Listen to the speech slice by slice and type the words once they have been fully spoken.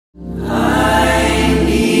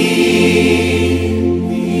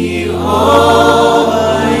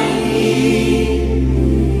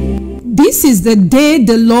This is the day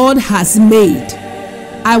the Lord has made.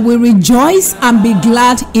 I will rejoice and be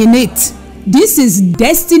glad in it. This is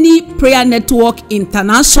Destiny Prayer Network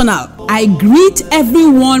International. I greet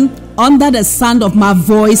everyone under the sound of my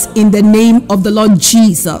voice in the name of the Lord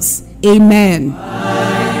Jesus. Amen.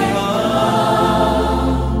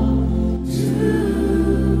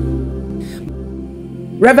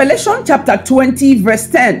 Revelation chapter 20 verse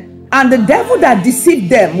 10. And the devil that deceived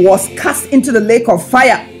them was cast into the lake of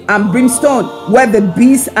fire and brimstone, where the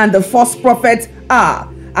beast and the false prophet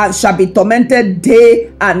are, and shall be tormented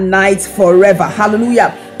day and night forever.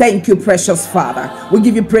 Hallelujah. Thank you, precious Father. We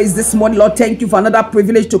give you praise this morning, Lord. Thank you for another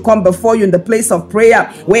privilege to come before you in the place of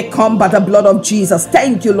prayer. We come by the blood of Jesus.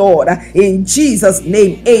 Thank you, Lord. In Jesus'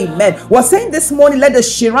 name, amen. We're saying this morning, let the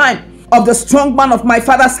shrine of the strong man of my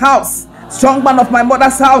father's house, strong man of my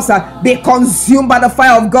mother's house, be consumed by the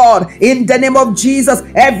fire of God. In the name of Jesus,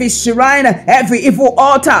 every shrine, every evil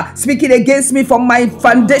altar speaking against me from my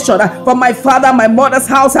foundation, from my father, my mother's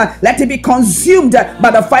house, let it be consumed by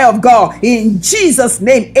the fire of God. In Jesus'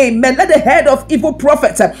 name, amen. Let the head of evil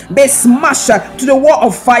prophets be smashed to the wall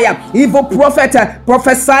of fire. Evil prophet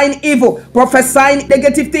prophesying evil, prophesying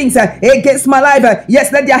negative things against my life.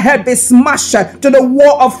 Yes, let their head be smashed to the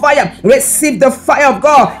wall of fire. Receive the fire of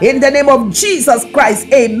God in the name of Jesus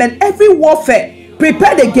Christ, amen. Every warfare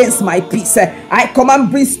prepared against my peace, I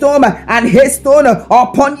command brimstone and hailstone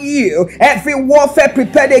upon you. Every warfare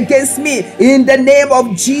prepared against me, in the name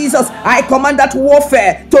of Jesus, I command that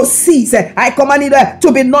warfare to cease. I command it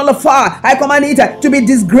to be nullified. I command it to be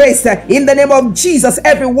disgraced in the name of Jesus.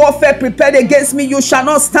 Every warfare prepared against me, you shall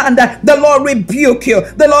not stand. The Lord rebuke you.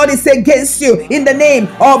 The Lord is against you in the name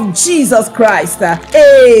of Jesus Christ,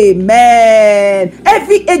 amen.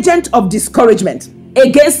 Every agent of discouragement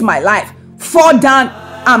against my life, fall down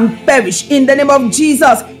and perish in the name of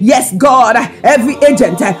Jesus. Yes, God, every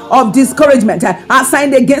agent of discouragement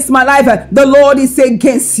assigned against my life, the Lord is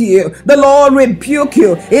against you. The Lord rebuke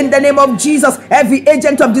you in the name of Jesus. Every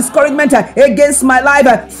agent of discouragement against my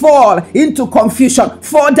life, fall into confusion,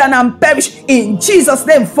 fall down and perish in Jesus'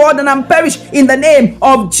 name. Fall down and perish in the name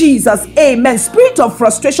of Jesus, amen. Spirit of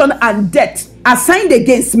frustration and death assigned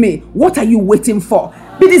against me, what are you waiting for?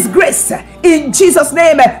 Be disgraced in Jesus'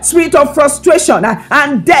 name. Spirit of frustration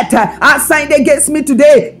and death assigned against me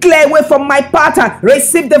today, clear away from my path.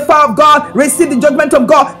 Receive the fire of God, receive the judgment of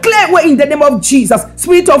God, clear away in the name of Jesus.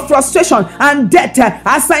 Spirit of frustration and death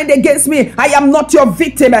assigned against me, I am not your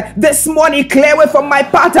victim. This morning, clear away from my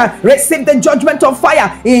path. Receive the judgment of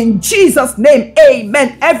fire in Jesus' name,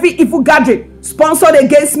 amen. Every evil gathering sponsored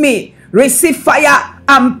against me, receive fire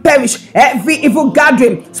and perish. Every evil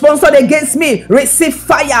gathering sponsored against me, receive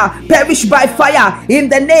fire, perish by fire in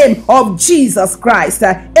the name of Jesus Christ,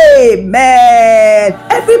 amen.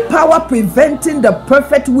 Every power preventing the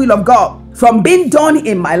perfect will of God from being done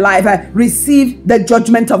in my life, receive the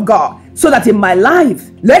judgment of God, so that in my life,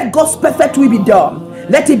 let God's perfect will be done.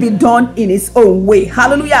 Let it be done in its own way.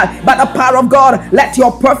 Hallelujah. By the power of God, let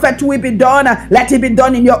your perfect will be done. Let it be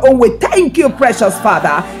done in your own way. Thank you, precious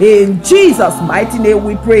Father. In Jesus' mighty name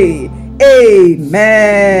we pray.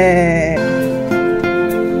 Amen.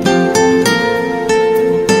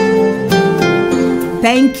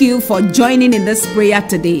 Thank you for joining in this prayer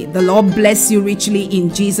today. The Lord bless you richly in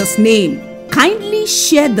Jesus' name. Kindly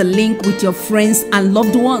share the link with your friends and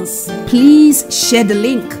loved ones. Please share the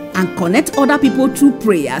link and connect other people through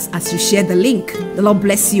prayers as you share the link. The Lord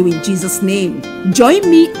bless you in Jesus' name. Join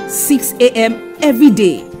me 6 a.m. every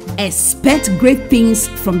day. Expect great things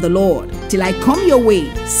from the Lord. Till I come your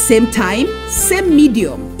way, same time, same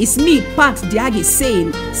medium. It's me, Pat Diagi,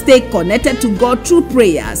 saying, stay connected to God through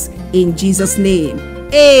prayers in Jesus' name.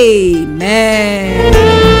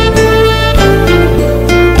 Amen.